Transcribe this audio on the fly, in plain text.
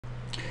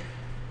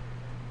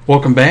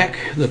Welcome back.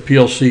 The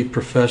PLC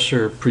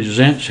Professor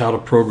presents How to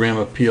Program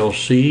a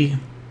PLC,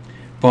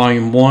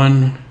 Volume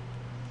 1,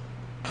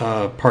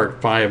 Part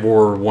 5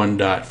 or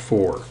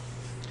 1.4.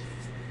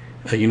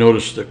 You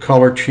notice the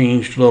color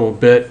changed a little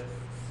bit.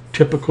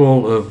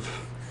 Typical of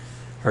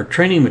our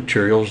training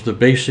materials, the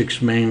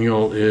basics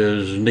manual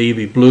is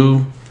navy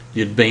blue,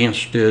 the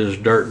advanced is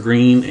dark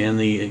green, and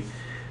the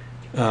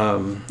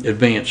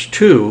advanced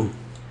 2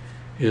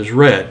 is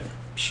red.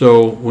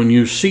 So when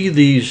you see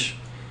these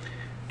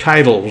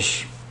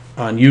titles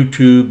on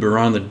YouTube or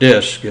on the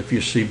disc, if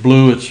you see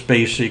blue, it's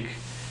basic.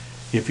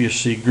 If you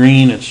see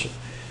green, it's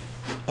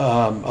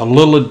a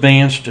little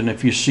advanced, and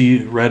if you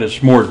see red,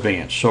 it's more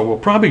advanced. So we'll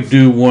probably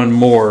do one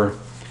more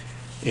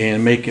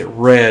and make it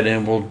red,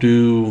 and we'll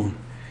do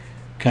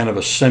kind of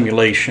a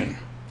simulation.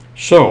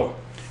 So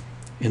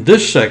in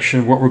this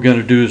section, what we're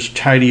going to do is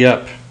tidy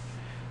up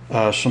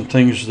some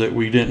things that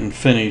we didn't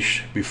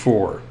finish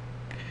before,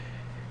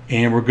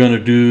 and we're going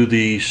to do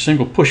the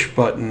single push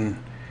button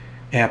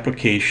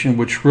application,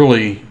 which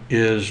really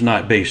is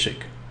not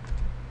basic.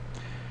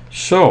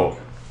 So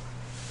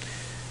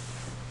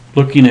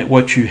looking at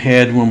what you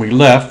had when we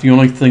left, the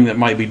only thing that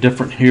might be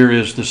different here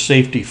is the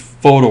safety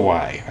photo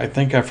eye. I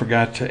think I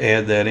forgot to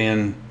add that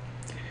in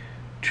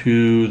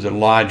to the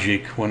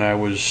logic when I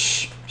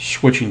was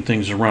switching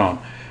things around.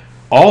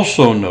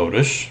 Also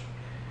notice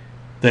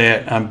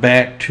that I'm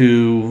back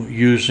to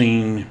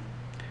using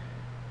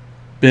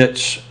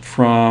bits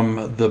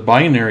from the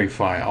binary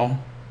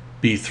file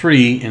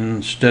B3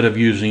 instead of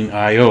using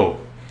I/O.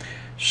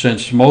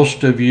 Since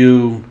most of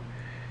you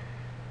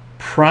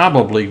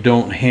probably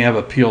don't have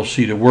a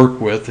PLC to work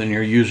with and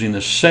you're using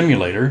the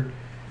simulator,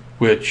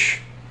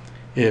 which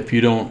if you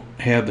don't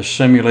have the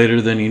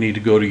simulator, then you need to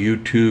go to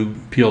YouTube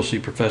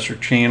PLC Professor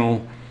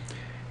channel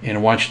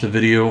and watch the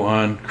video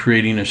on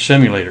creating a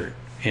simulator,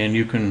 and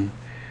you can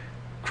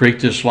create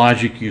this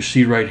logic you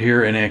see right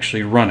here and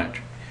actually run it.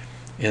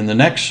 In the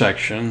next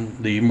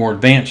section, the more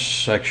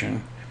advanced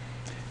section,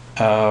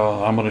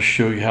 I'm going to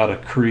show you how to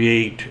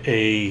create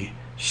a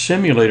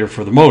simulator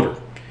for the motor,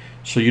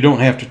 so you don't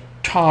have to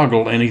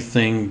toggle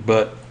anything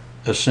but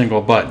a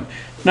single button.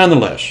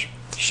 Nonetheless,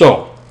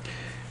 so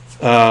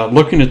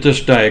looking at this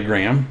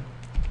diagram,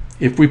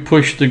 if we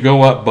push the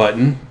go up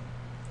button,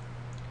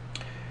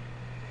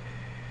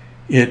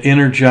 it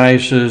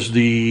energizes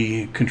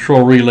the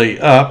control relay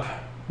up,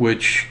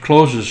 which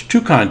closes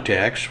two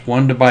contacts,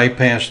 one to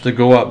bypass the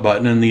go up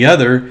button and the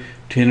other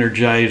to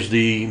energize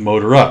the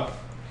motor up.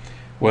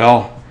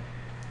 Well,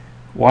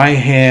 why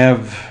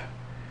have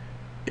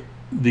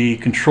the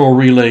control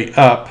relay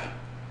up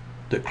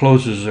that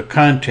closes a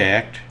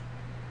contact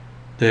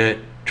that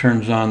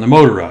turns on the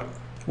motor up?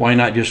 Why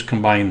not just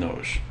combine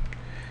those?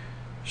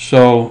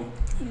 So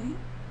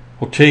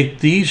we'll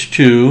take these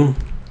two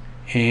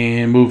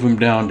and move them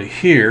down to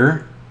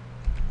here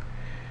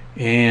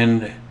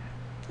and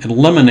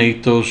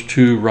eliminate those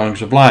two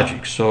rungs of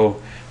logic.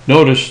 So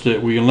notice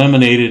that we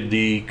eliminated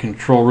the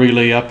control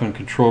relay up and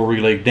control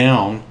relay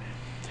down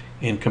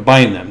and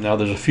combine them. Now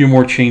there's a few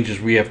more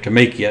changes we have to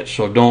make yet,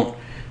 so don't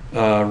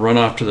run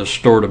off to the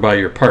store to buy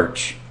your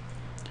parts.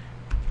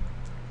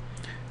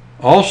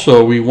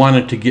 Also, we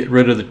wanted to get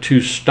rid of the two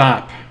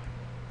stop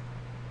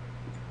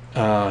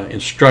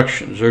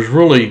instructions. There's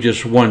really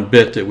just one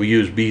bit that we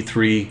use,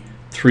 B3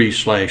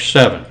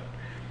 3/7.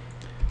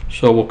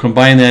 So we'll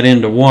combine that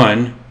into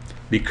one,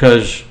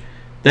 because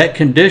that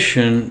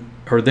condition,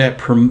 or that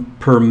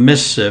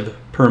permissive,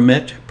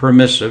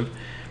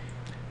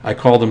 I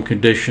call them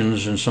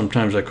conditions and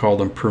sometimes I call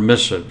them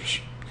permissives.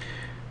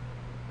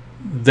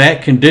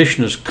 That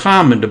condition is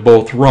common to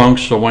both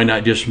rungs, so why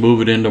not just move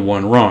it into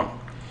one rung?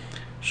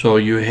 So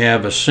you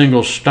have a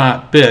single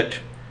stop bit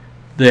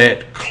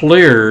that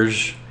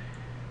clears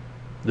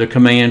the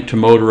command to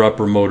motor up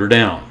or motor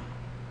down.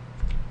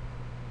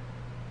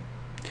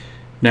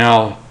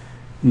 Now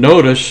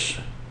notice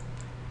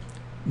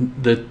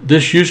that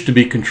this used to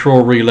be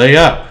control relay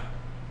up.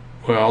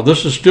 Well,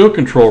 this is still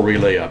control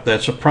relay up.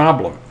 That's a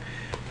problem,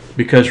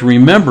 because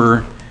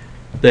remember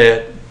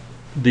that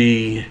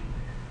the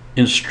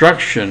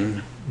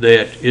instruction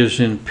that is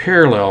in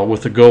parallel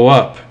with the go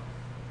up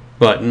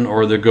button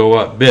or the go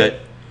up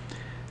bit,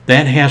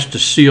 that has to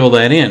seal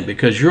that in,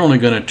 because you're only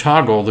going to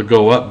toggle the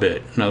go up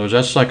bit. In other words,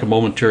 that's like a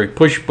momentary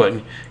push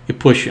button. You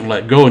push it and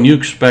let go, and you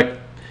expect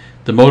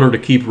the motor to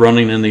keep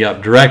running in the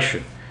up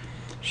direction.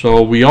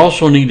 So we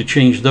also need to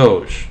change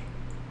those.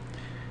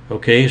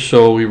 Okay,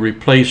 so we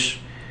replace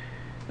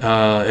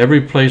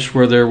every place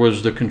where there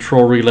was the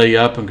control relay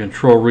up and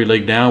control relay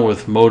down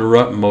with motor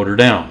up and motor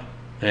down.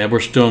 And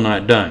we're still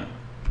not done.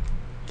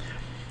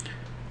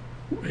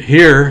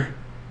 Here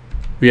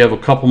we have a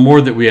couple more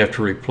that we have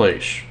to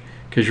replace,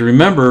 because you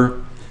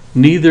remember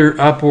neither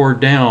up or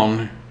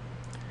down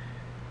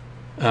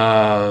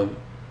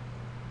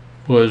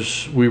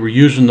we were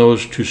using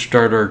those to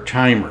start our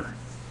timer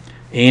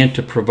and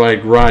to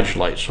provide garage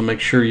lights, so make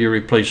sure you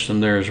replace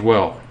them there as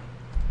well.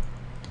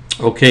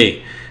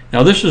 Okay,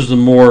 now this is the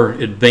more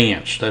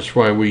advanced. That's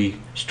why we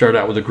start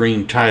out with a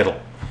green title.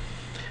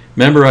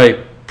 Remember,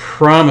 I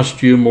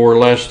promised you more or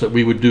less that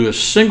we would do a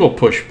single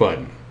push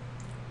button.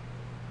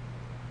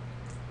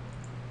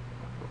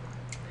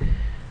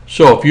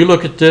 So if you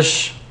look at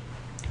this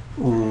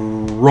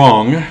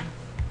rung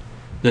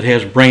that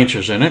has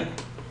branches in it,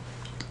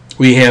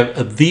 we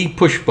have the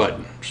push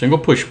button, single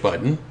push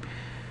button,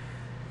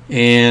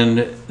 and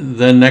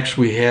then next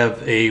we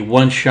have a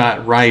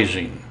one-shot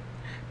rising,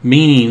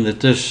 meaning that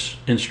this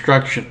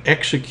instruction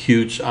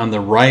executes on the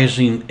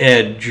rising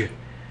edge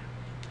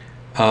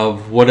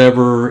of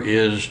whatever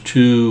is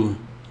to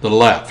the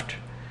left.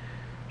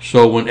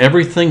 So when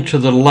everything to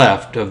the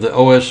left of the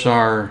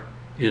OSR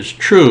is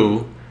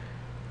true,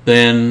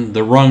 then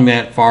the rung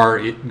that far,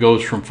 it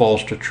goes from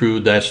false to true.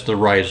 That's the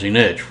rising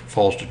edge,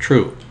 false to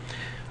true.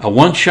 A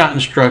one-shot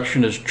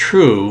instruction is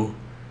true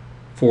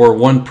for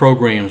one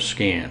program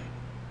scan,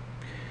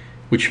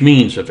 which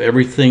means if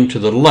everything to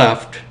the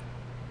left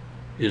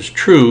is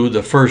true,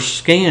 the first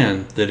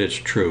scan that it's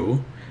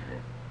true,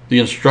 the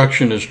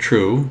instruction is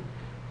true,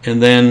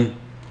 and then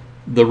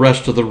the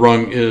rest of the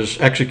rung is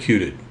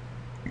executed.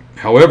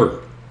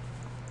 However,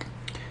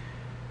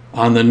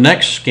 on the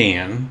next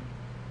scan,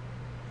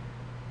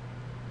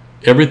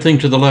 everything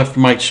to the left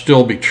might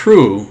still be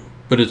true,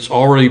 but it's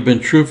already been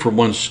true for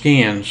one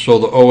scan, so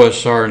the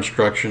OSR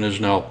instruction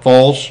is now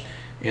false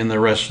and the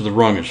rest of the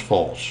rung is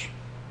false.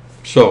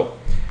 So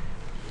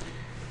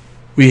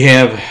we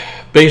have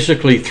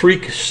basically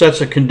three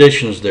sets of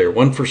conditions there,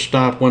 one for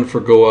stop, one for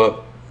go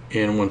up,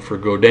 and one for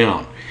go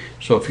down.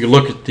 So if you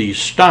look at the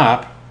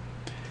stop,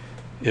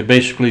 it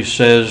basically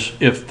says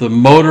if the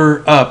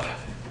motor up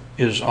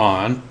is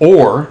on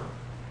or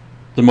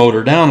the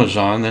motor down is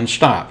on, then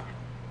stop.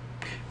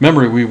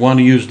 Remember, we want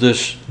to use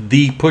this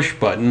the push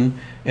button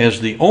as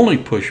the only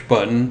push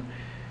button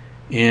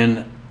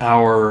in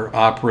our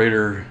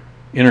operator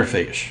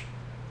interface.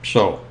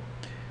 So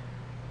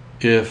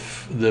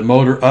if the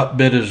motor up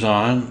bit is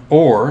on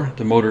or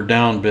the motor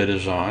down bit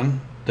is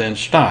on, then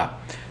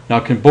stop. Now,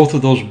 can both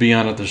of those be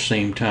on at the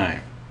same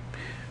time?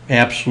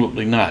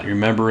 Absolutely not.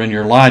 Remember in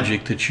your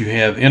logic that you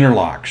have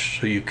interlocks,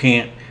 so you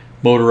can't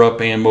motor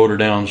up and motor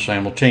down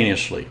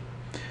simultaneously.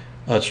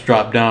 Let's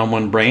drop down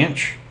one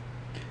branch.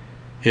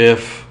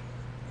 If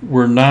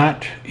we're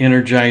not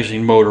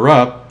energizing motor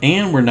up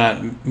and we're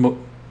not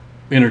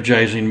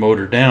energizing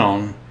motor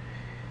down,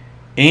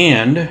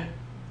 and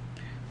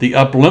the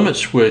up limit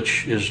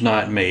switch is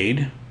not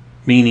made,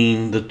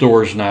 meaning the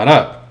door is not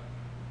up,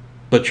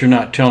 but you're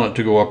not telling it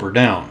to go up or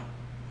down,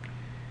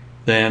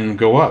 then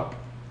go up.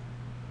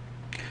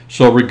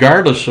 So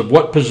regardless of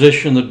what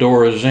position the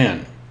door is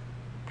in,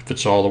 if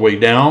it's all the way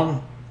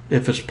down,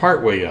 if it's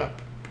part way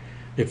up,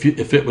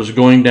 if it was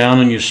going down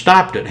and you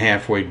stopped it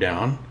halfway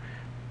down,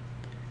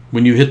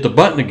 when you hit the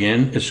button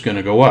again, it's going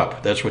to go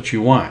up. That's what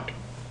you want.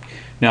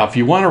 Now, if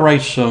you want to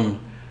write some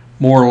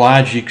more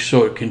logic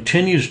so it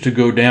continues to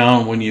go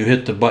down when you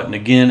hit the button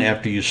again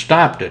after you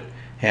stopped it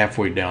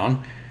halfway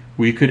down,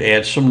 we could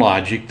add some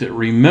logic that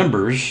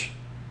remembers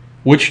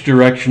which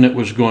direction it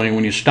was going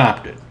when you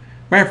stopped it.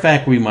 Matter of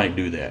fact, we might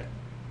do that.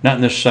 Not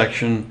in this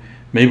section.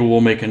 Maybe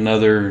we'll make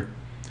another,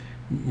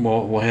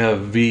 we'll have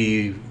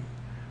V1.5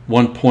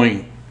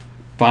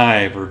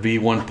 or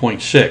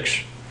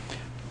V1.6,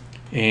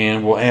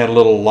 and we'll add a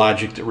little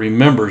logic that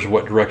remembers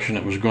what direction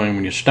it was going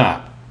when you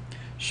stop.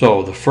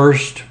 So the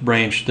first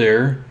branch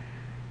there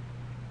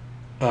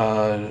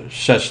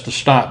sets the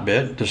stop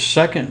bit. The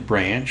second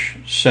branch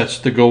sets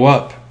the go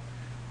up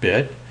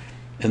bit.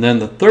 And then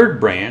the third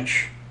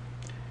branch,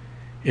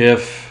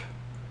 if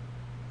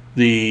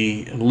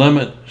the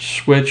limit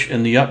switch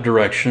in the up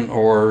direction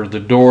or the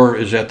door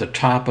is at the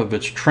top of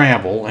its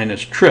travel and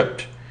it's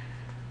tripped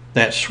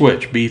that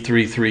switch,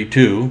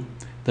 B332,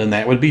 then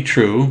that would be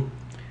true.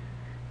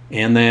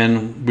 And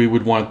then we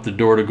would want the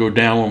door to go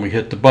down when we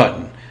hit the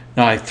button.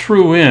 Now I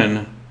threw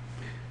in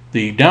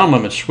the down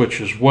limit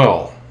switch as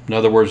well. In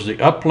other words, the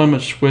up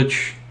limit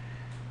switch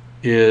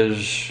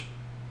is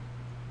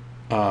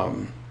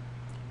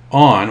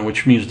on,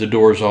 which means the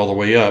door is all the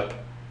way up.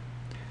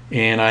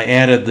 And I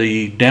added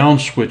the down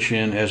switch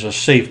in as a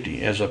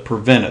safety, as a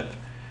preventive,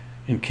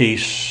 in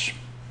case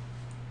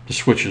the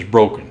switch is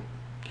broken.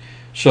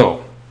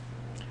 So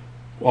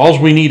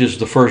all we need is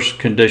the first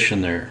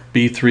condition there,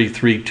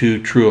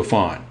 B332 true if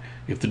on.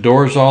 If the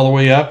door is all the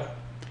way up,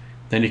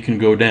 then it can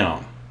go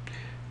down.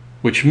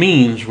 Which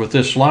means with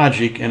this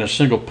logic and a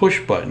single push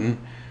button,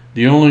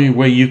 the only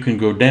way you can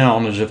go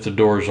down is if the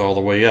door is all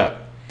the way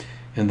up.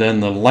 And then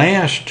the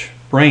last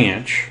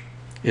branch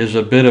is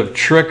a bit of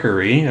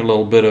trickery, a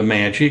little bit of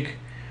magic.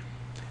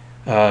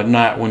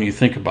 Not when you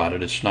think about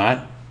it, it's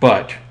not.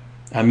 But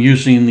I'm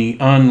using the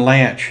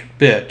unlatch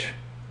bit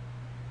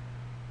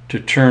to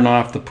turn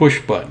off the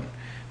push button.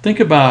 Think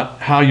about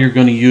how you're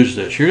going to use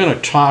this. You're going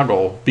to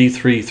toggle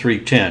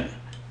B310,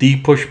 the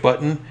push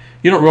button.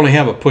 You don't really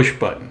have a push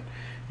button.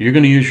 You're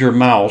going to use your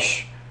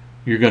mouse.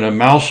 You're going to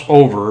mouse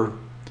over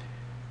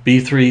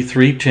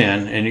B310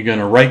 and you're going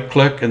to right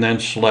click and then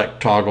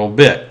select toggle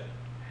bit.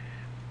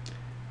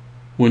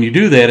 When you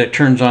do that, it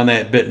turns on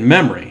that bit in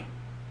memory.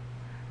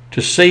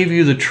 to save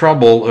you the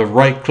trouble of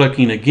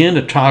right-clicking again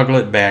to toggle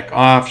it back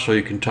off so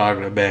you can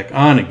toggle it back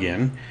on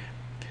again,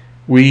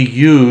 we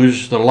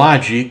use the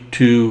logic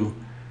to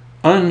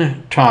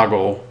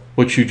untoggle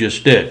what you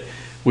just did,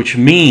 which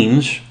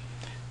means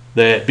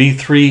that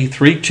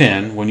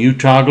B3 when you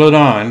toggle it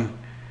on,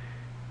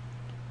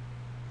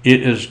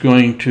 it is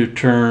going to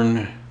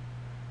turn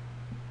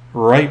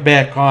right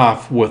back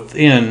off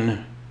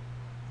within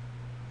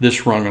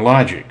this rung of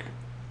logic,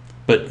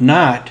 but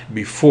not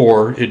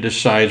before it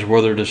decides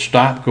whether to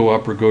stop, go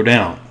up, or go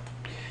down.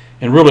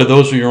 And really,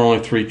 those are your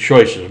only three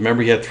choices.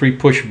 Remember, you had 3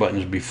 push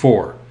buttons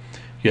before.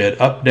 You had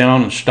up,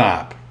 down, and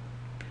stop.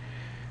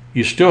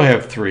 You still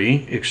have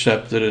 3,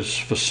 except that it's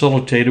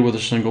facilitated with a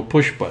single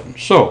push button.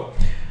 So,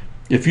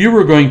 if you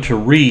were going to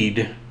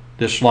read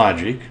this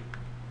logic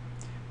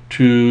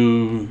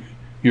to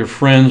your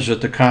friends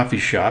at the coffee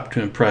shop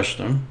to impress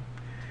them,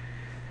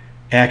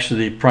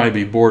 actually they'd probably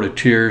be bored of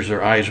tears,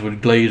 their eyes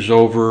would glaze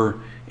over,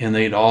 and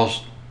they'd all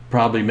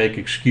probably make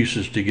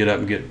excuses to get up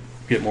and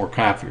get more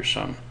coffee or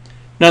something.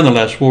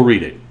 Nonetheless, we'll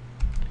read it.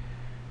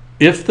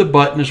 If the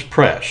button is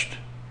pressed,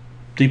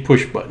 the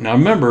push button. Now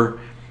remember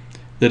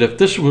that if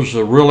this was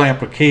a real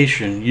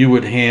application, you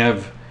would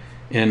have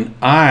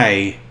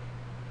a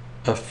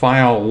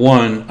file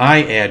 1 I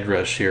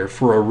address here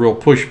for a real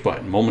push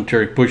button,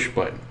 momentary push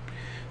button.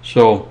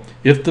 So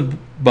if the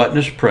button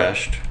is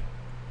pressed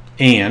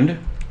and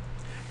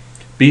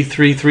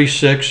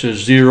B336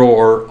 is 0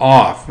 or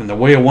off, and the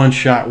way a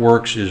one-shot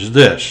works is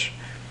this: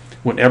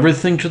 when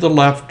everything to the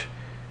left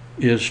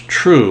is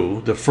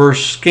true, the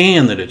first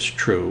scan that it's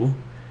true,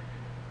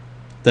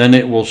 then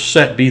it will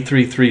set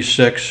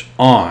B336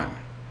 on.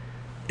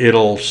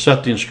 It'll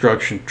set the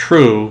instruction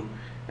true,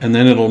 and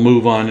then it'll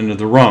move on into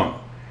the rung.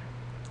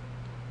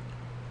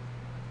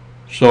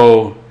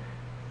 So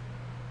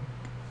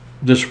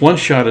this one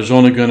shot is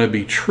only going to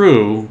be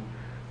true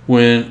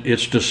when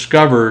it's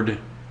discovered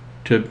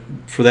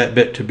for that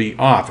bit to be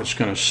off. It's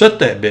going to set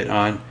that bit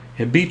on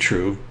and be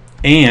true,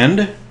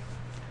 and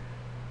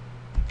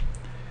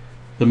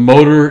the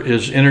motor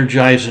is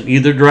energized in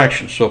either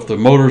direction. So if the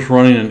motor is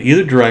running in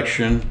either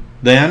direction,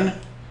 then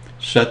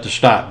set the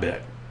stop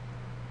bit.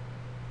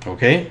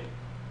 Okay?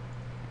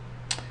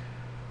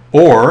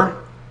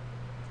 Or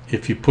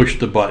if you push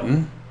the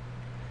button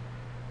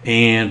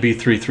and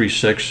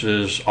B336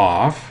 is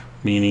off,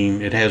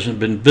 meaning it hasn't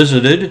been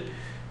visited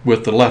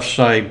with the left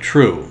side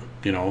true,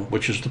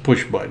 which is the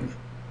push button,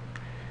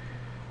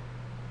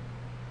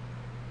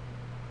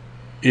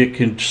 it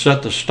can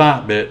set the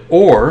stop bit.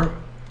 Or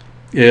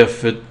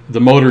if the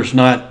motor's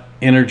not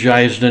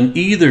energized in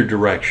either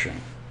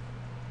direction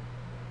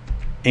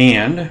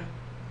and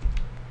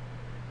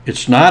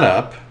it's not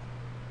up,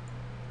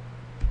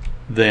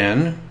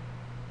 then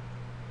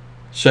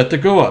set the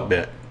go up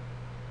bit.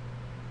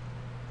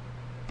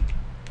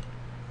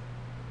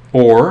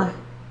 Or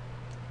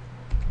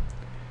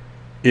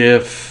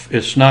if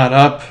it's not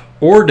up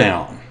or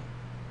down,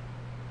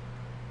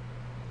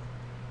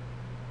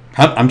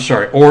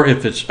 or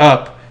if it's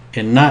up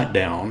and not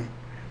down,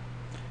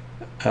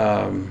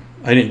 I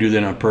didn't do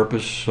that on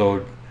purpose,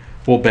 so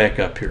we'll back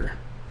up here.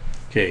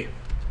 Okay.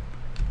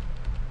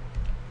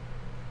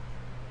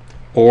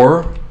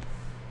 Or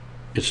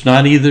it's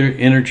not either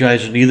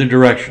energized in either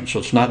direction, so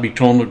it's not be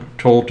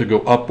told to go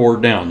up or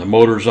down. The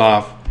motor's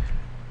off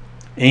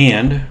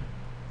and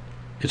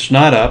it's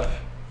not up,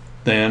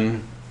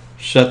 then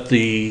set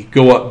the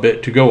go up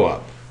bit to go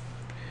up.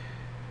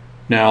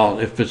 Now,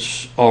 if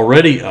it's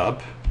already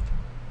up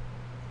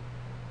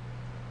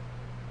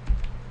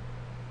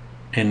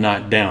and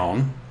not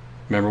down,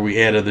 remember we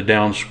added the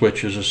down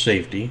switch as a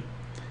safety,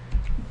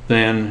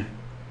 then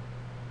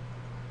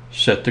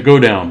set the go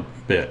down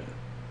bit.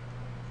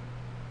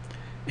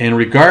 And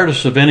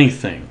regardless of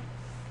anything,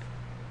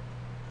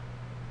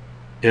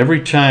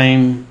 every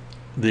time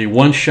the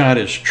one shot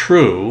is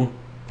true,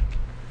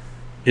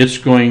 it's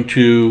going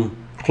to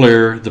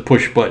clear the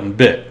push button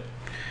bit.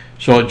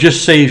 So it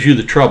just saves you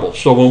the trouble.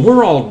 So when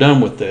we're all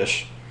done with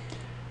this,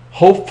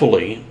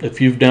 hopefully,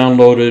 if you've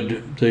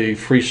downloaded the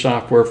free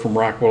software from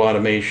Rockwell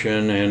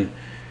Automation and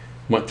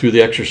went through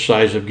the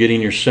exercise of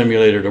getting your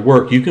simulator to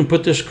work, you can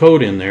put this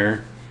code in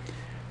there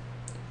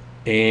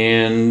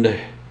and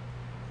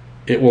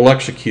it will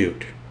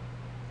execute.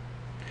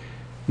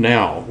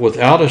 Now,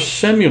 without a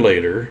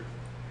simulator,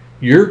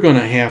 you're going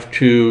to have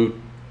to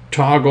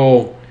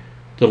toggle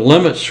the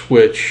limit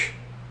switch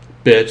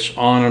bits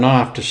on and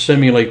off to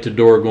simulate the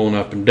door going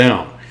up and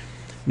down.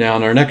 Now,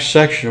 in our next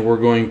section, we're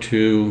going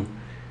to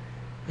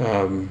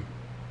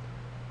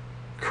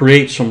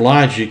create some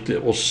logic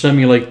that will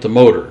simulate the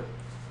motor.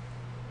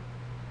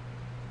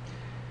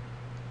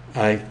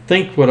 I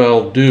think what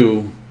I'll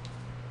do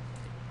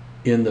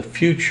in the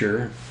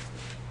future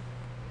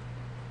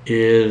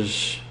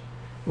is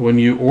when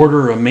you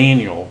order a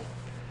manual,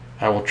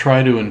 I will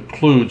try to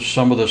include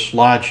some of this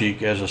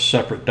logic as a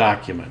separate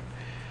document.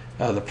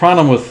 The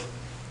problem with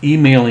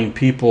emailing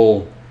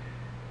people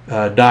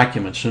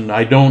documents, and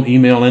I don't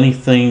email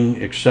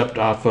anything except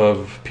off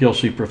of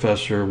PLC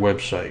Professor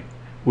website,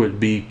 would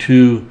be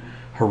too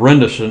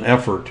horrendous an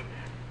effort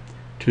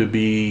to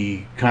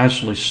be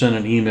constantly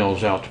sending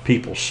emails out to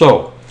people.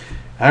 So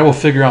I will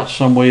figure out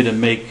some way to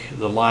make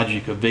the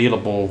logic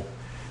available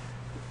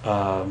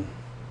on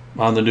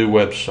the new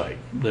website.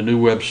 The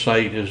new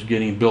website is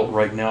getting built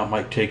right now. It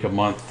might take a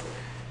month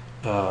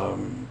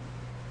to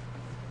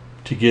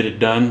get it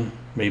done,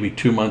 maybe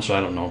 2 months,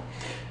 I don't know.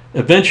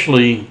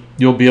 Eventually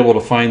you'll be able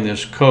to find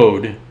this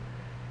code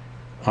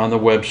on the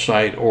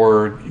website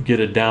or get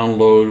a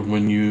download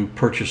when you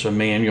purchase a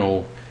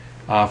manual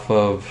off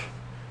of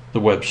the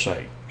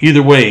website.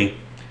 Either way,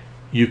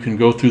 you can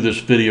go through this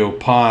video,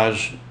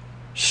 pause,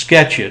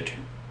 sketch it,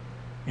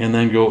 and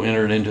then go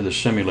enter it into the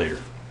simulator.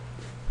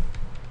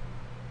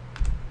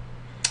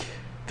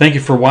 Thank you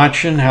for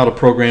watching How to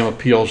Program a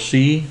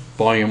PLC,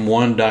 Volume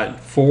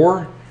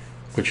 1.4,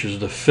 which is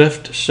the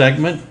 5th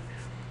segment.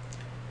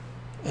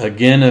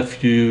 Again,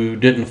 if you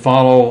didn't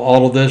follow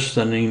all of this,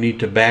 then you need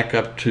to back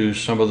up to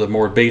some of the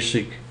more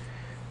basic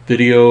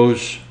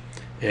videos,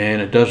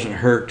 and it doesn't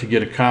hurt to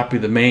get a copy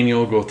of the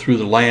manual, go through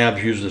the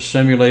labs, use the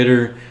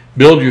simulator,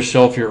 build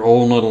yourself your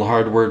own little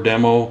hardware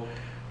demo,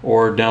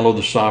 or download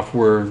the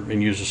software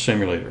and use the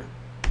simulator.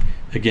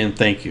 Again,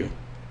 thank you.